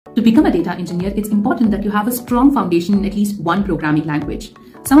To become a data engineer, it's important that you have a strong foundation in at least one programming language.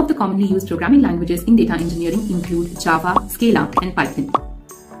 Some of the commonly used programming languages in data engineering include Java, Scala, and Python.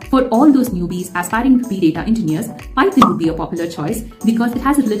 For all those newbies aspiring to be data engineers, Python would be a popular choice because it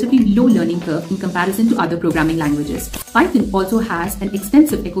has a relatively low learning curve in comparison to other programming languages. Python also has an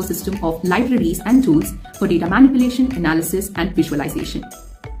extensive ecosystem of libraries and tools for data manipulation, analysis, and visualization.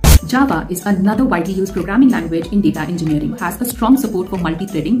 Java is another widely used programming language in data engineering. It has a strong support for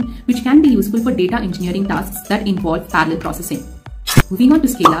multi-threading, which can be useful for data engineering tasks that involve parallel processing. Moving on to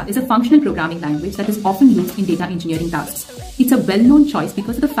Scala is a functional programming language that is often used in data engineering tasks. It's a well-known choice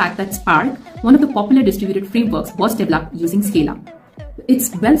because of the fact that Spark, one of the popular distributed frameworks, was developed using Scala.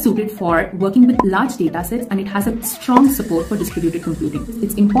 It's well suited for working with large data sets, and it has a strong support for distributed computing.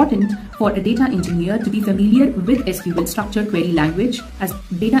 It's important for a data engineer to be familiar with SQL, structured query language, as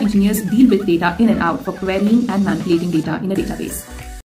data engineers deal with data in and out for querying and manipulating data in a database.